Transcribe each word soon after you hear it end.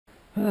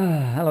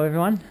Hello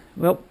everyone.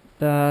 Well,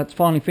 it's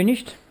finally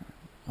finished.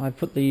 I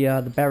put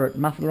the Barrett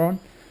muffler on.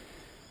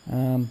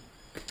 Um,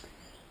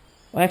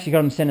 I actually got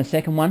him to send a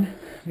second one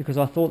because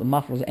I thought the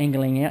muffler was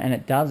angling out, and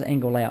it does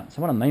angle out.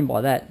 So what I mean by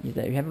that is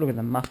that if you have a look at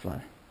the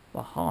muffler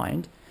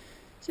behind,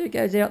 see it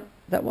goes out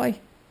that way.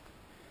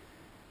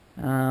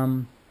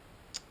 Um,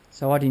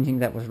 so I didn't think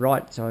that was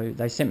right. So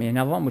they sent me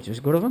another one, which was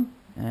good of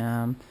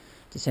them,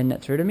 to send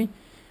that through to me.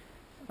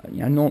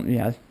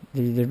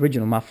 The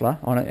original muffler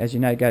on it, as you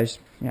know, goes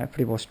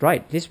pretty well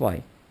straight this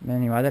way.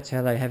 Anyway, that's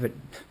how they have it.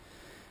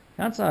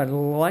 Can't say I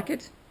like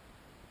it,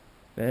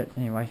 but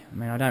anyway, I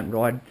mean I don't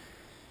ride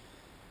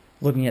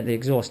looking at the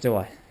exhaust, do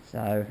I?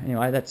 So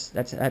anyway,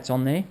 that's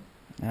on there.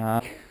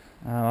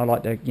 I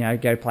like to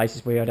go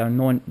places where I don't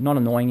not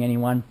annoying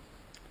anyone,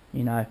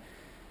 you know.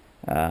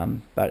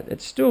 But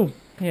it's still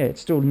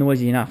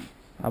noisy enough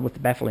with the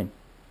baffling.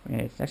 Yeah,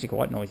 it's actually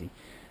quite noisy.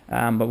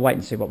 But wait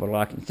and see what we're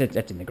like.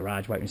 That's in the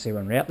garage. Wait and see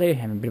when we're out there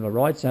having a bit of a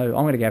ride. So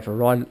I'm going to go for a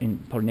ride in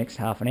probably next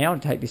half an hour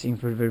and take this thing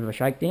for a bit of a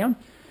shakedown.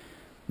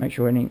 Make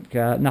sure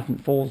nothing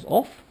falls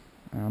off.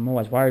 I'm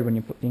always worried when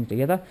you put things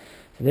together.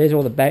 So there's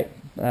all the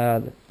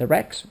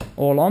racks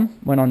all on.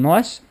 Went on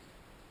nice.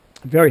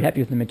 Very happy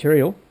with the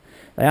material.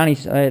 They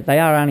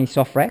are only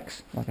soft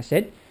racks, like I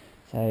said.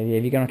 So yeah,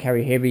 if you're going to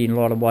carry heavy in a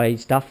lot of weight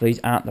stuff, these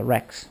aren't the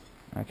racks.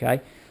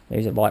 Okay,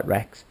 these are light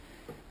racks.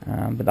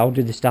 But they'll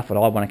do the stuff that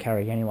I want to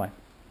carry anyway.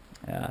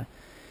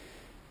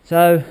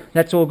 So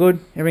that's all good.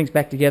 Everything's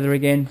back together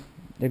again.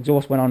 The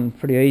exhaust went on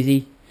pretty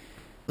easy.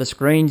 The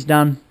screen's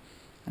done.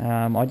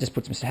 I just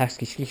put some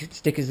Husky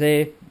stickers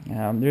there.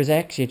 There is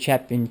actually a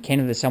chap in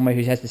Canada somewhere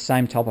who has the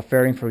same type of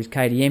fairing for his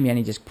KTM, and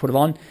he just put it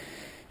on,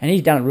 and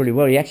he's done it really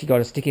well. He actually got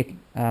a sticker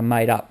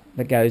made up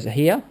that goes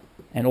here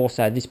and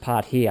also this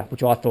part here,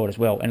 which I thought as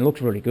well, and it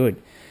looks really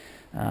good.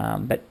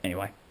 But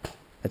anyway,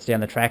 that's down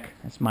the track.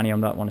 That's money I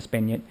don't want to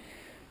spend yet.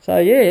 So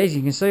yeah, as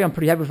you can see, I'm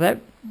pretty happy with that.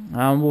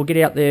 We'll get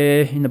out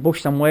there in the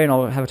bush somewhere and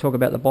I'll have a talk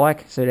about the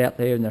bike, see it out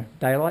there in the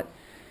daylight.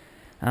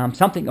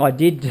 Something I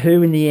did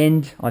do in the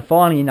end, I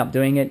finally ended up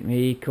doing it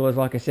because,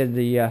 like I said,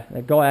 the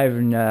guy over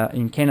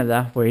in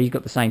Canada, where he's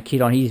got the same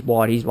kit on, his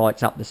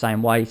lights up the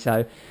same way,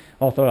 so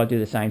I thought I'd do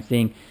the same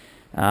thing.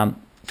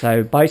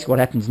 So basically what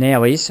happens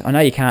now is, I know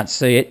you can't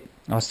see it,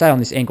 I'll stay on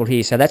this angle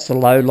here, so that's the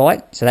low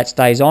light, so that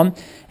stays on,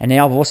 and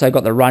now I've also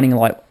got the running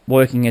light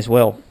working as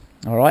well,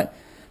 alright?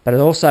 But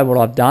also what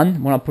I've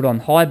done, when I put on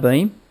high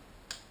beam,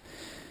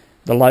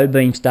 the low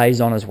beam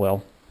stays on as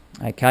well,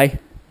 okay?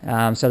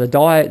 So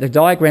the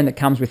diagram that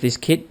comes with this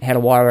kit, how to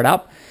wire it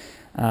up,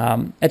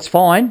 it's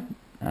fine,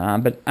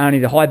 but only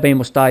the high beam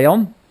will stay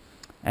on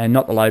and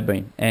not the low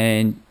beam.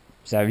 And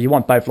so if you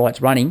want both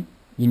lights running,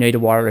 you need to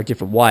wire it a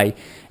different way.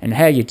 And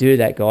how you do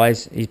that,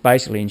 guys, is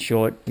basically, in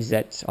short, is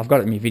that I've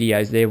got it in my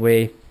videos there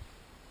where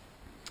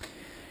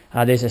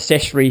there's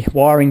accessory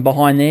wiring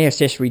behind there,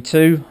 accessory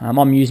 2.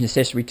 I'm using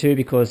accessory 2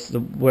 because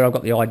where I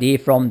got the idea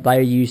from,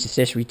 they used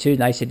accessory 2 and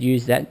they said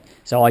use that,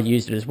 so I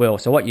used it as well.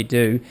 So what you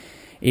do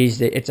is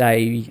that it's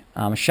a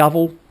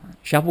shovel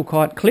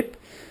kite clip,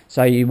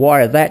 so you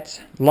wire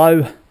that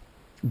low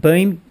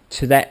beam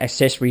to that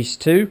accessories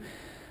 2,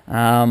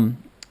 and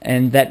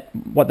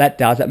what that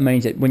does, that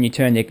means that when you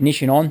turn the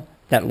ignition on,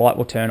 that light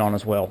will turn on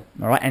as well,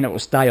 all right, and it will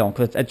stay on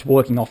because it's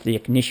working off the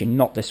ignition,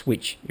 not the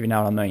switch, if you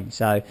know what I mean.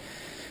 So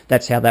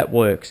that's how that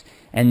works.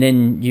 And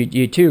then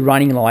your two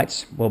running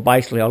lights, well,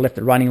 basically I left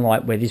the running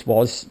light where this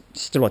was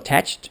still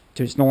attached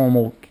to its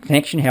normal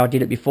connection, how I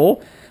did it before,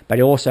 but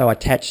I also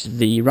attached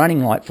the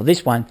running light for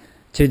this one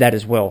to that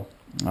as well.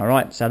 All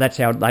right, so that's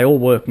how they all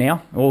work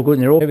now. All good,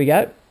 and they're all, here we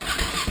go.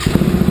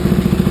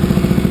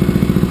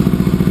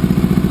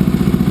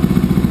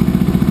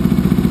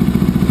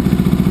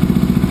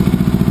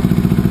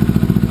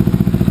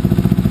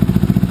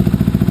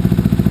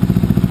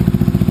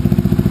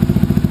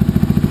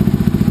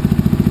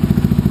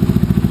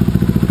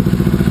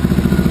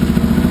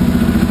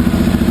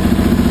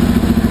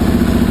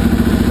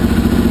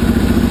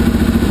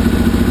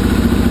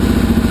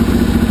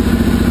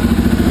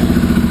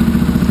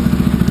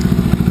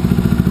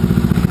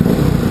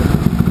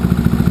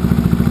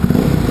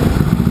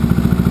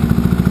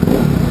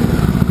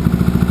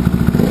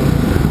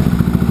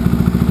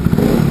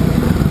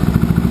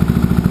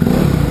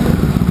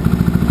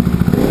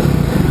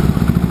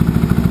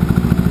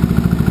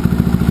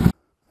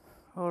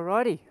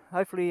 Alrighty,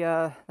 hopefully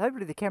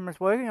the camera's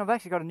working. I've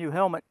actually got a new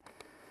helmet,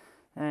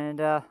 and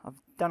I've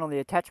done all the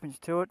attachments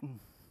to it, and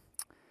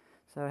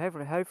so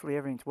hopefully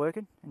everything's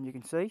working, and you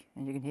can see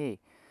and you can hear.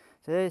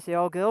 So there's the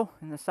old girl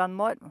in the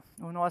sunlight,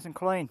 all nice and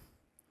clean.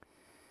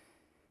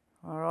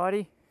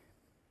 Alrighty,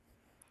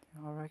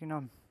 I reckon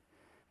I'm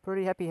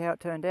pretty happy how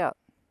it turned out.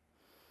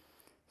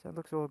 So it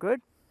looks all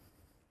good.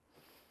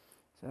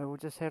 So we'll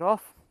just head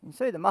off. You can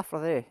see the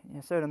muffler there.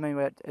 You see what I mean,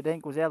 where it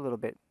ankles out a little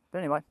bit. But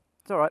anyway,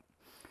 it's alright.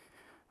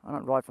 I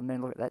don't ride from there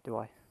and look at that, do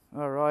I?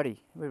 Alrighty,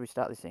 where do we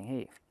start this thing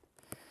here?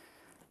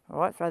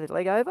 Alright, throw the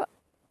leg over.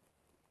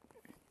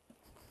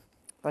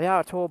 They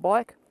are a tall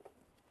bike.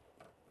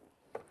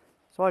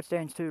 Side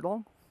stand's too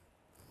long.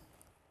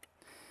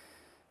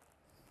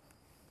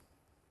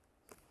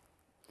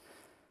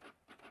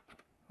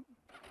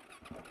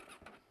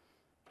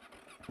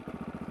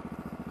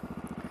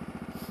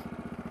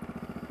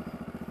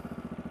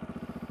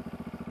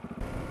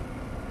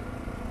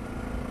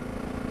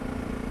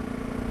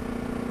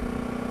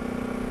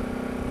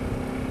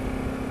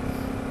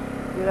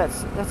 Yeah,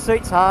 that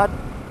seat's hard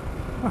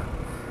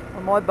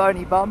on my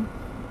bony bum.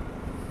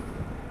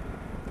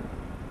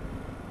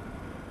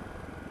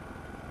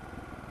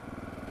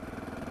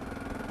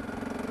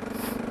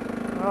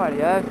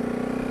 Rightio.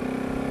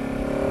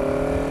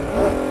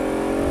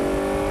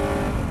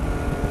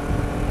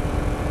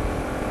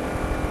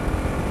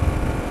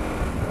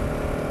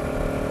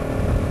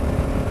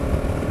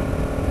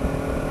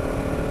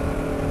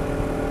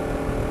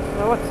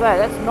 So what's that?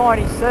 That's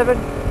 97.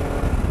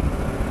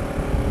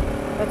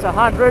 That's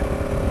 100.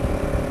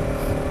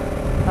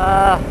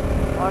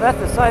 I'd have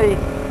to say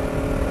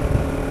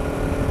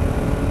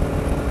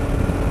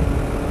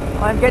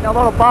I'm getting a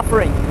lot of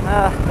buffering.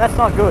 That's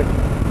not good.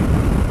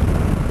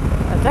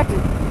 It's actually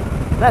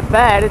that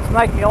bad, it's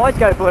making my eyes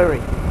go blurry.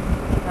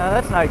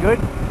 That's no good.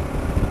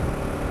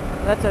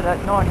 That's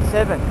at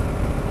 97.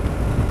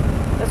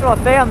 That's what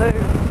I found.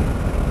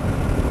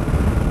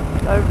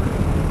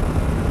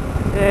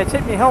 Yeah, it's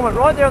hit my helmet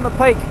right there on the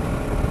peak.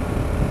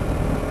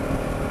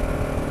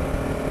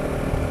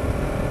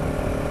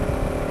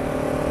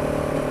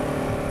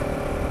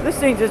 This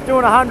thing's just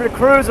doing 100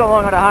 cruise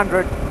along at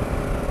 100.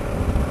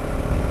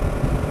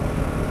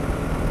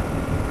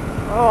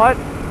 Alright.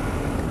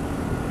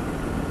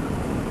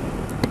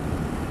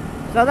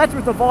 So that's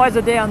with the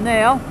visor down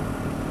now.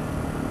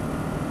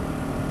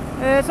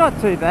 Yeah, it's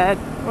not too bad.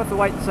 We'll have to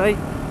wait and see.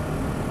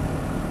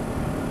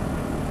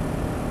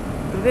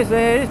 But this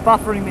there is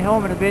buffering my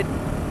helmet a bit.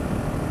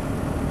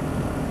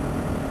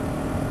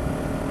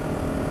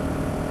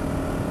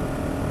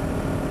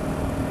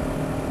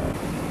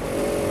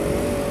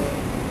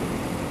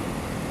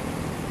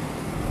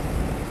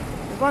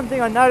 There's one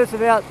thing I noticed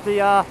about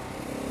the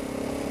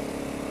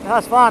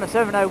Husky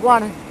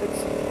 701.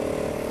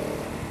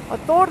 I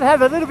thought it'd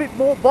have a little bit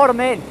more bottom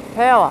end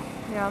power.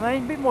 You know what I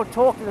mean? A bit more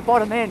torque to the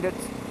bottom end.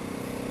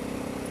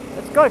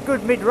 It's got a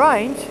good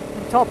mid-range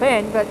and top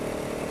end, but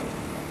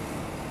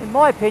in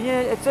my opinion,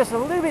 it's just a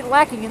little bit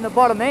lacking in the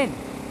bottom end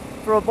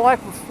for a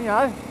bike with, you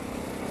know,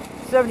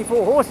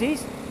 74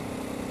 horses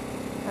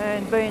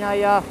and being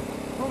a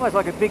almost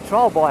like a big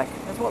trial bike.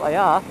 That's what they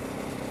are.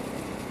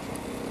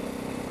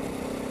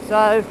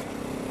 So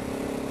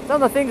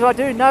some of the things I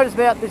do notice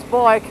about this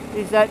bike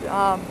is that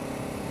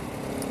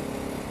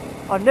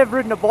I've never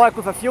ridden a bike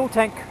with a fuel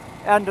tank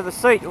under the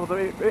seat or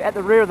at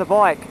the rear of the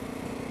bike,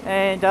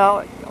 and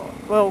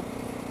well,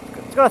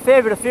 it's got a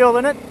fair bit of fuel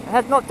in it.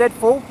 It's not dead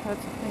full. I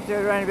think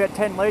there's around about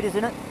 10 litres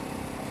in it.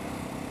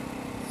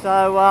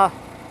 So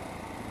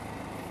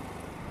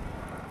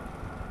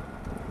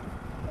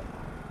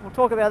we'll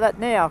talk about that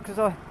now, because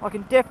I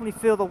can definitely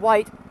feel the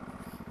weight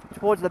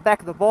towards the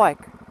back of the bike.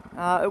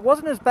 It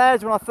wasn't as bad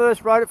as when I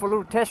first rode it for a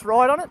little test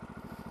ride on it.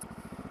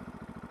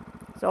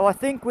 So I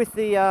think with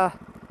the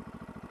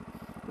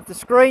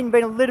screen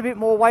being a little bit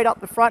more weight up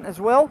the front as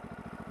well,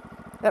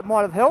 that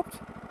might have helped.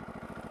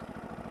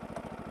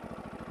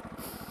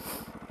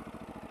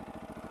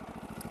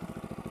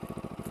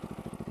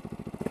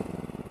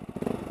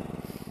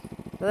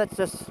 So that's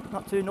just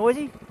not too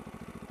noisy.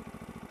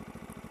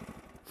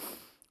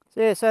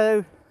 So yeah,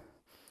 so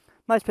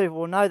most people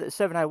will know that the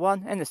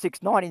 701 and the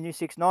 690, new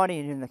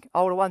 690, and the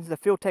older ones, the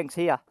fuel tank's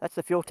here. That's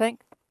the fuel tank,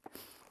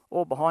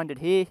 all behind it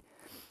here.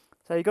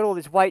 So you've got all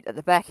this weight at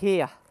the back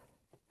here.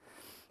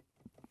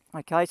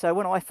 Okay, so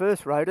when I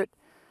first rode it,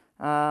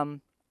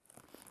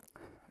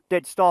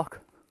 dead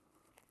stock,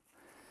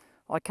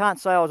 I can't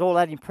say I was all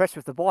that impressed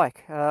with the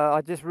bike.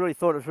 I just really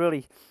thought it was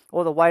really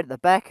all the weight at the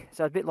back,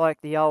 so a bit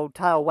like the old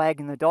tail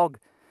wagging the dog.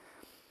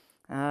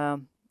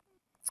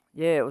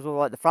 Yeah, it was all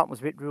like the front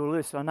was a bit real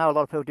loose. I know a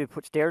lot of people do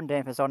put steering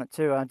dampers on it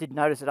too. I did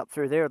notice it up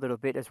through there a little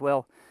bit as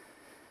well.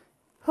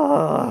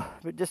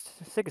 But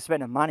just sick of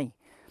spending money.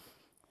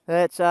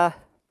 It's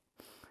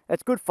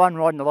good fun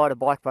riding a lighter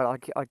bike, but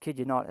I kid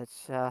you not.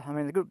 I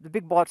mean, the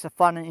big bikes are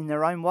fun in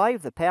their own way,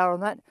 with the power on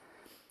that.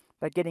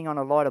 But getting on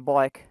a lighter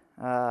bike,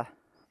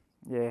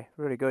 yeah,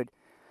 really good.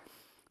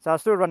 So I'm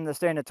still running the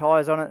standard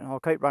tyres on it, and I'll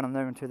keep running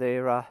them until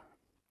they're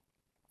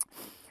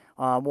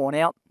worn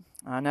out.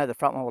 I know the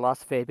front one will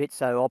last a fair bit,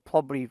 so I'll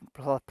probably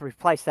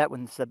replace that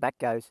when the back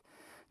goes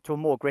to a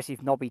more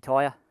aggressive knobby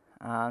tyre.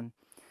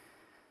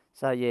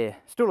 So yeah,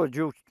 still a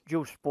dual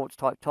sports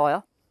type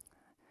tyre.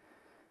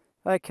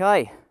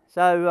 Okay,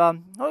 so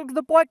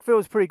the bike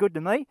feels pretty good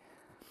to me.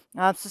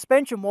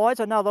 Suspension wise,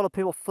 I know a lot of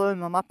people firm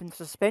them up in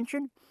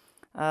suspension.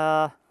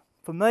 For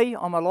me,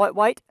 I'm a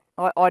lightweight.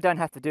 I don't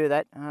have to do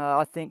that.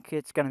 I think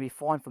it's going to be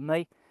fine for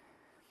me.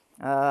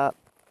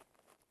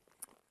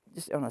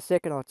 Just on a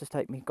second, I'll just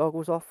take my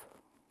goggles off.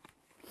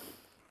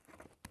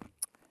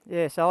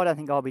 Yeah, so I don't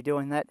think I'll be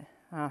doing that.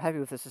 I'm happy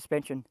with the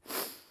suspension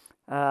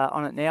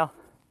on it now.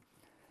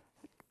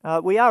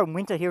 We are in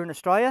winter here in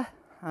Australia,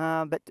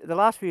 but the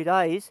last few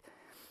days,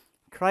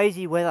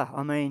 crazy weather.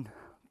 I mean,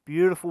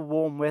 beautiful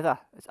warm weather.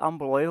 It's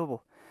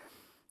unbelievable.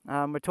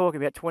 We're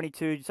talking about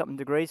 22 something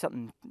degrees,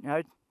 something, you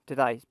know,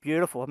 today. It's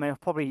beautiful. I mean, I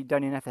probably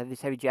don't even have to have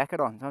this heavy jacket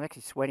on. I'm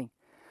actually sweating.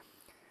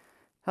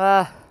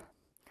 The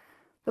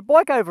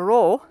bike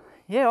overall,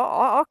 yeah,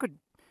 I could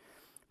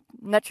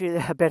naturally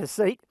have a better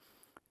seat.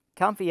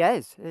 Comfy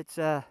as. It's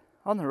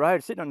on the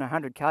road, sitting on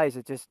 100 k's,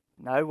 it's just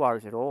no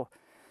worries at all.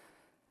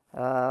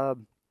 No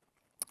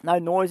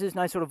noises,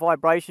 no sort of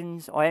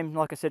vibrations. I am,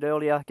 like I said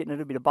earlier, getting a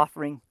little bit of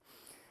buffering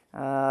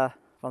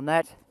from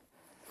that.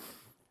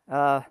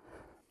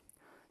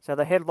 So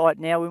the headlight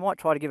now, we might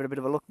try to give it a bit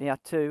of a look now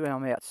too when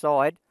I'm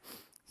outside,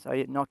 so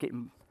you're not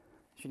getting,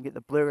 shouldn't get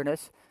the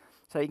blurriness.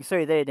 So you can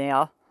see there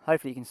now,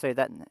 hopefully you can see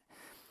that in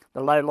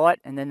the low light,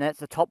 and then that's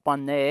the top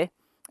one there,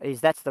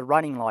 that's the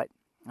running light,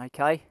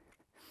 okay?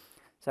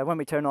 So when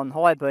we turn on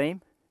high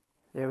beam,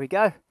 there we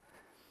go.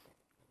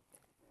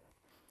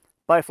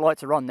 Both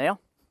lights are on now.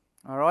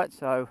 Alright,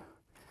 so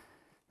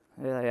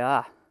there they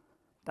are,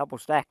 double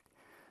stacked.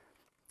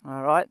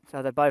 Alright,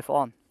 so they're both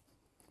on.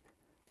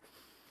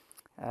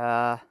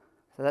 So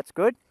that's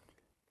good.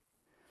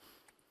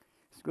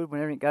 It's good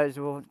when everything goes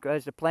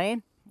to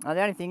plan.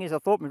 The only thing is, I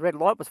thought my red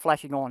light was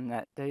flashing on,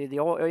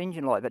 the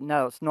engine light, but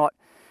no, it's not.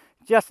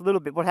 Just a little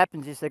bit. What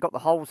happens is they've got the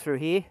holes through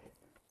here,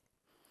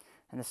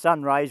 and the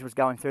sun rays was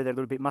going through there a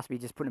little bit. Must be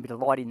just putting a bit of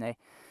light in there.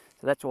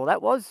 So that's all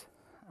that was.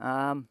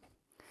 So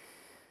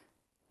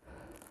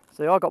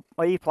I got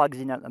my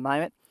earplugs in at the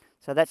moment,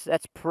 so that's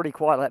pretty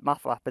quiet, that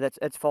muffler, but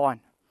it's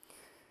fine.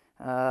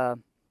 That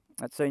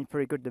seems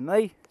pretty good to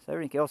me. So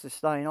everything else is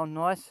staying on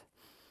nice.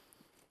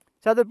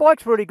 So the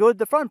bike's really good.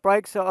 The front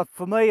brakes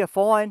for me are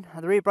fine.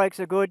 The rear brakes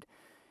are good.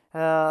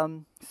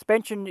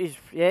 Suspension is,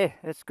 yeah,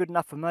 it's good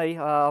enough for me.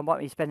 I won't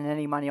be spending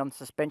any money on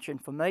suspension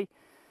for me.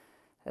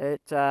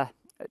 It's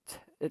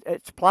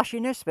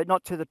plushiness, but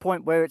not to the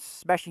point where it's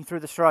smashing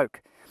through the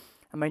stroke.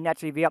 I mean,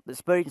 naturally, if you up the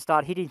speed and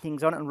start hitting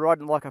things on it and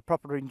riding like a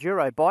proper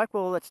enduro bike,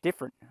 well, that's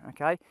different,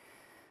 okay?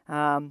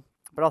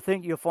 But I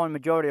think you'll find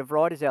majority of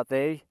riders out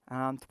there,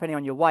 depending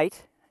on your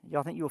weight,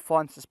 I think you'll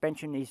find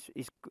suspension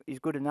is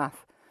good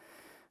enough.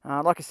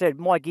 Like I said,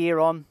 my gear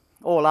on,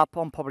 all up,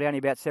 I'm probably only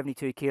about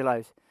 72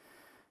 kilos.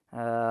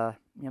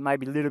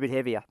 Maybe a little bit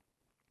heavier.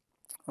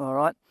 All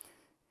right.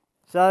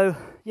 So,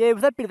 yeah,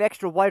 with that bit of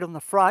extra weight on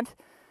the front,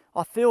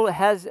 I feel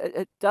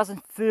it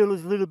doesn't feel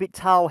as a little bit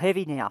tail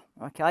heavy now,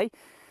 okay?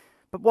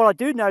 But what I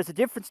do know is the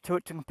difference to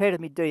it compared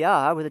to my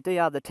DR, with the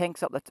DR, the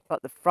tank's up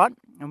the front,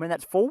 and when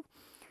that's full,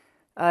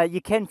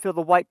 you can feel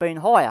the weight being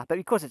higher. But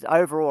because it's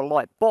overall a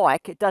light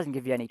bike, it doesn't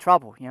give you any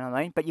trouble, you know what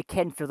I mean? But you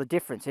can feel the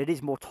difference. It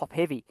is more top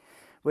heavy.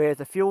 Whereas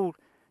the fuel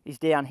is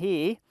down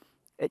here,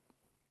 it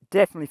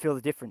definitely feel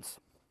the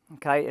difference.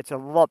 Okay, it's a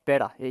lot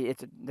better.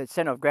 The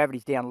centre of gravity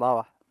is down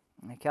lower.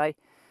 Okay,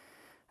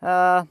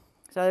 so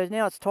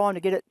now it's time to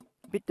get it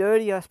a bit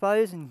dirty, I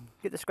suppose, and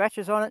get the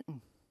scratches on it.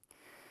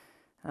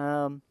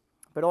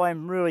 But I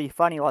am really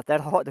funny like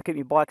that. I like to keep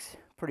my bikes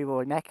pretty well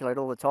immaculate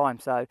all the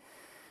time. So,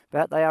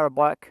 but they are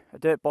a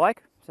dirt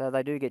bike, so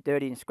they do get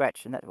dirty and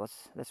scratched, and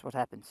that's what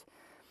happens.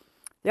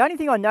 The only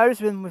thing I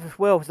noticed with them as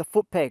well was the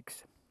foot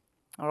pegs.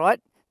 All right,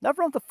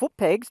 never on the foot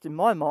pegs in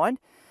my mind,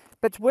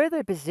 but it's where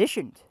they're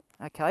positioned.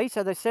 Okay,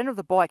 so the centre of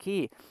the bike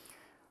here.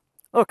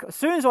 Look, as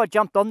soon as I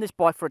jumped on this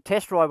bike for a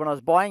test ride when I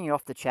was buying it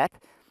off the chap,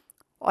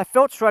 I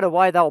felt straight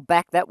away they were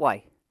back that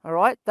way. All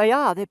right,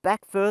 they're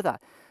back further.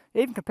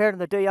 Even compared to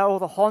the DR or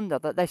the Honda,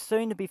 that they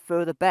seem to be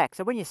further back.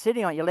 So when you're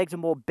sitting on it, your legs are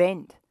more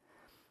bent.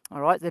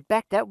 All right, they're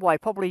back that way.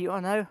 Probably, I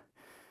know,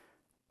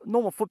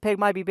 normal foot peg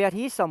may be about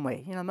here somewhere.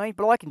 You know what I mean?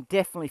 But I can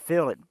definitely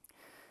feel it.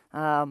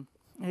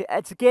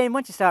 It's again,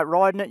 once you start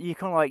riding it, you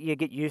kind of you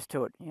get used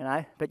to it, you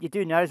know. But you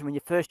do notice when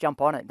you first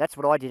jump on it. That's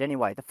what I did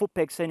anyway. The foot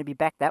pegs seem to be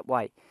back that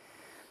way.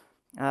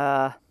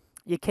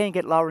 You can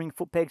get lowering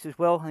foot pegs as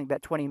well. I think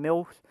about 20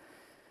 mils.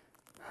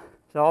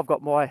 So I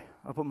put my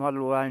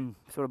little own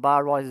sort of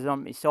bar risers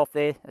on myself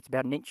there. That's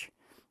about an inch,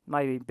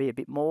 maybe be a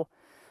bit more.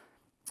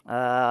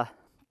 But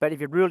if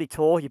you're really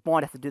tall, you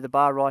might have to do the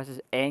bar risers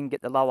and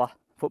get the lower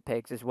foot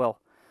pegs as well.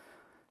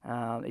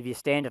 If you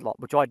stand a lot,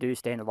 which I do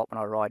stand a lot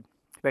when I ride,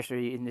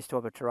 especially in this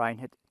type of terrain.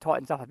 It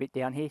tightens up a bit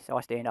down here, so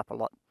I stand up a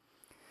lot.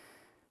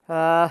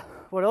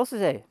 What else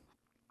is there?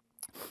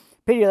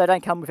 Pity they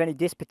don't come with any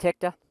disc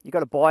protector. You've got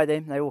to buy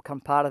them. They all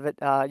come part of it.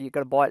 You've got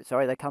to buy it.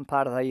 Sorry, they come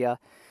part of the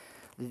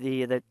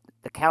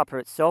caliper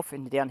itself,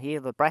 and down here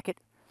the bracket,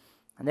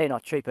 and they're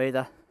not cheap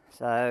either.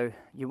 So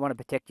you want to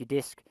protect your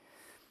disc.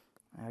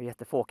 You have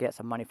to fork out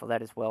some money for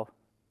that as well.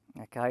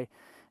 Okay,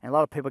 and a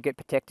lot of people get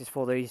protectors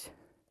for these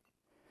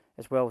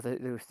as well.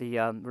 That's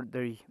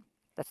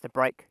the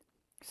brake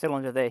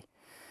cylinder there.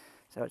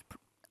 So it's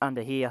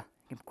under here.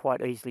 You can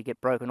quite easily get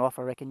broken off.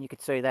 I reckon you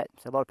could see that.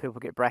 So a lot of people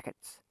get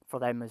brackets for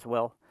them as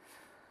well.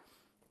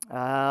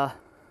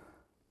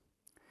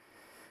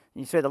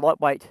 You see the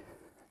lightweight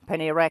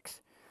pannier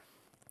racks.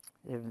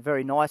 They're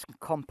very nice and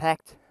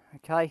compact.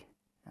 Okay,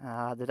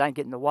 they don't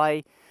get in the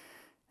way.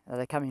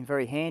 They come in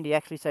very handy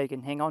actually, so you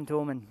can hang on to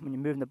them and when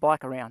you're moving the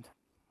bike around.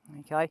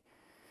 Okay.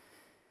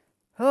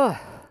 All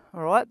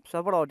right.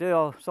 So what I'll do,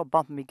 I'll stop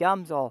bumping my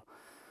gums. I'll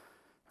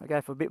go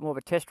for a bit more of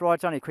a test ride.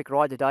 It's only a quick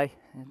ride today.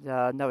 And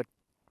another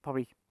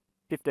probably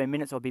 15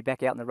 minutes I'll be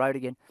back out on the road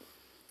again,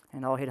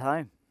 and I'll head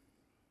home.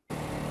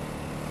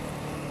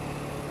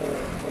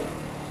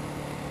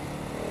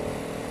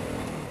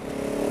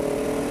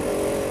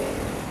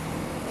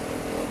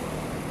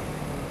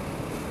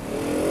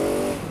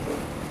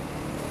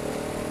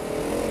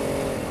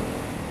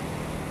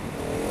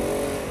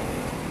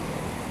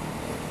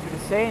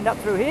 sand up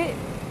through here.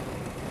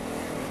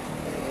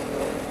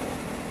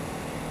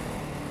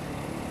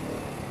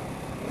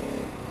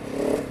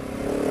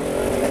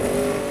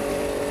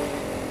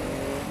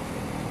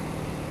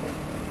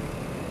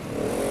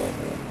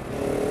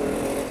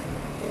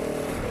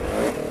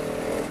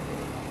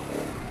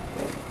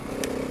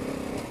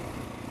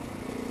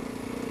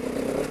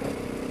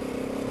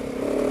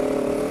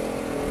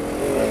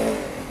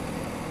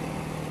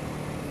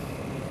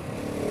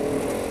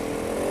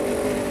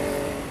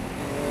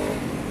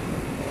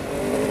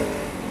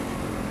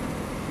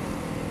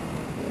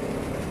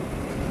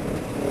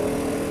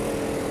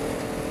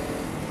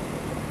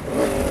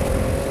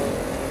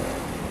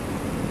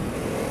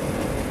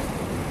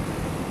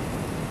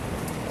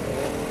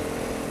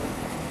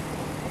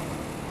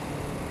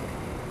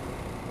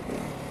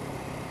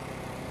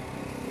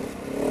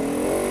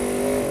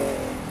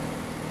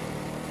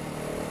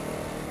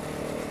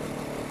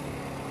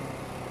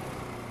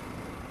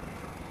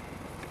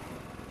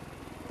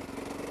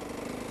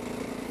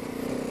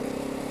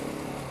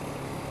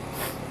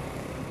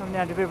 Come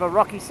down to a bit of a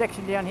rocky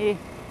section down here.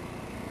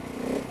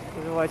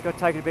 We've always got to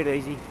take it a bit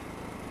easy.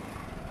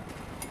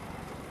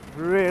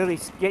 Really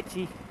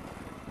sketchy.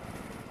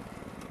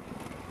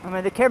 I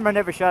mean, the camera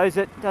never shows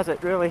it, does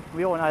it really?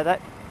 We all know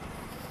that.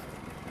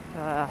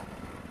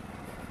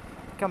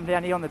 Come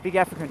down here on the big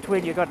African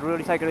twin, you've got to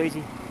really take it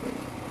easy.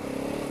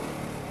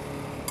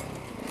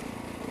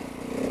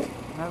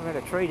 Oh, we've got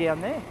a tree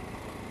down there.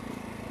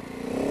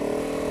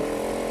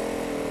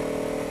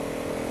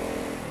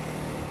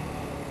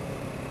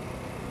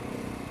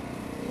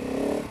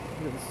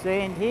 Bit of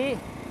sand here.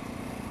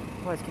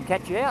 Always can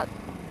catch you out.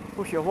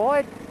 Push you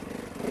wide.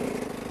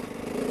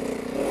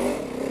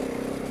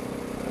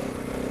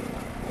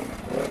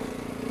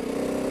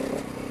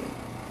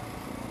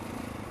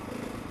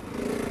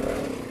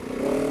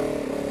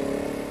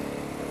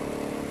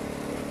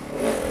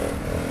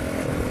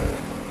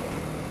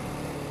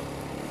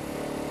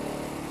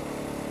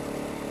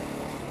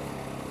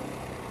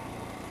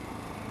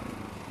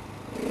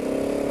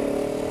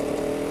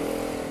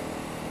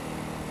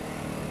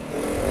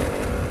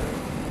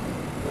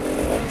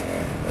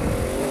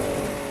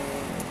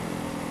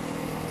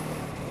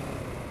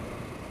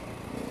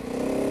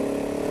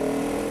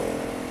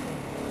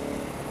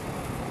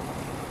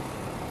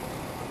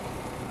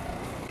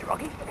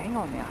 Rocky, hang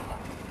on now.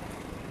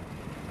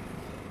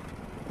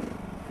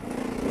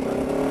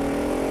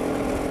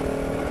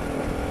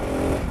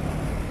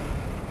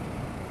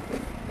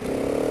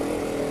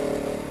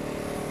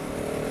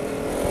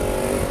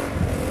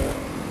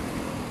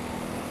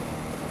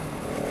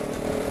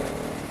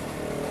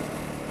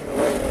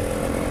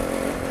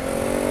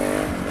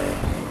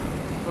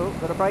 Oh,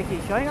 got a break here,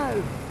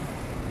 Shano.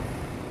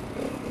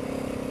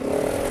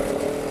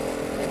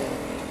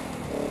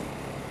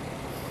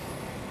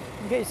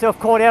 Get yourself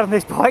caught out on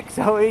this bike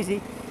so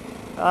easy.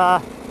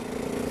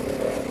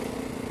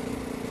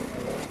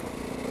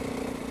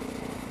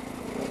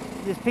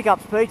 Just pick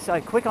up speed so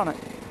quick on it.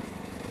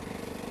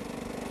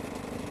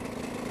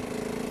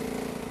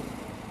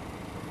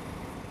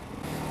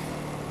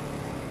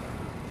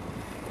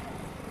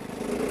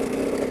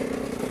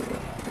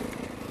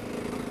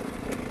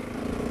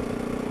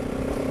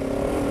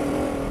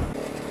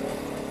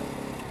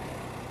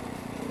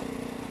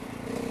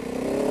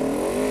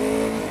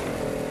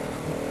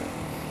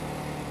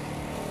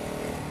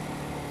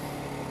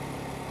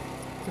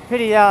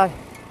 Pity you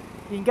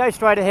can go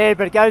straight ahead,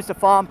 but it goes to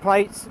farm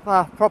plates,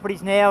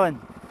 properties now, and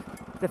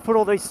they put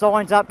all these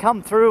signs up,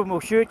 come through and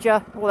we'll shoot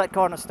you, all that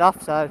kind of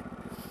stuff, so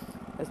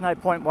there's no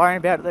point worrying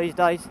about it these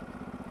days.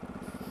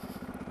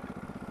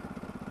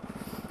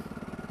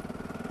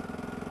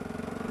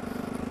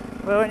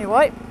 Well,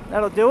 anyway,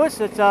 that'll do us.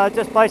 It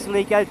just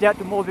basically goes out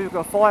to more of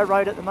a fire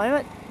road at the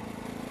moment,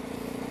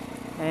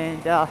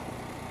 and I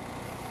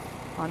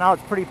know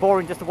it's pretty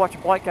boring just to watch a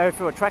bike go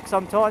through a track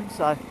sometimes,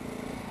 so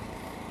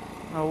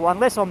well,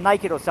 unless I'm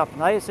naked or something,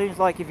 eh? It seems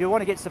like if you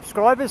want to get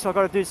subscribers, I've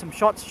got to do some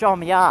shots showing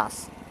me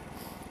ass.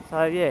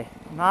 So yeah,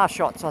 some ass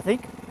shots, I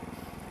think.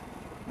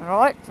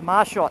 Alright, some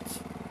ass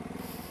shots.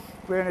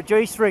 Wearing a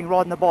G-string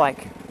riding the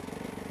bike.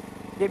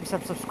 Get me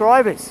some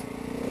subscribers.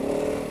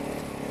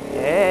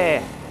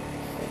 Yeah.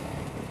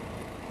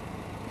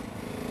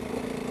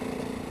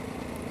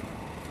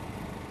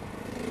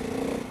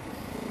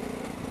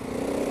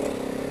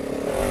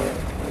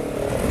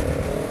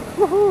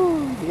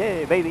 Woohoo!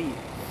 Yeah, baby.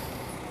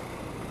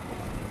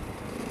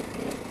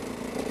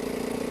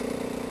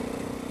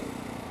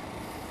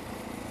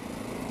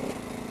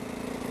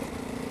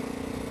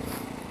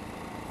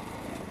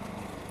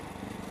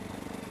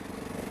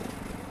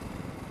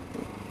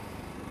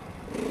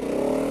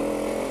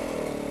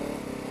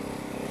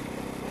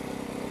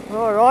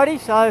 Alrighty,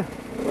 so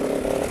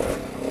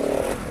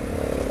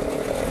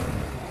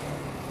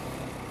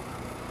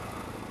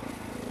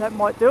that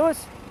might do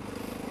us.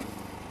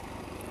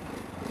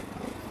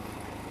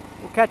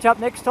 We'll catch up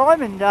next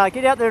time and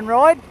get out there and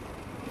ride.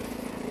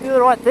 Do the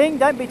right thing,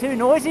 don't be too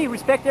noisy,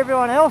 respect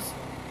everyone else,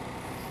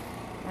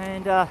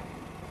 and have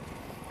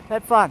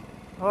fun.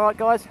 Alright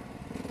guys.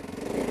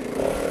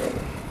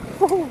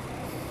 Woohoo.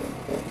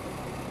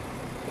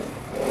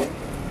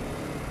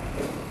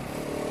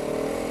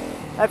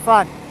 Have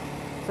fun.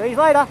 See you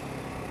later.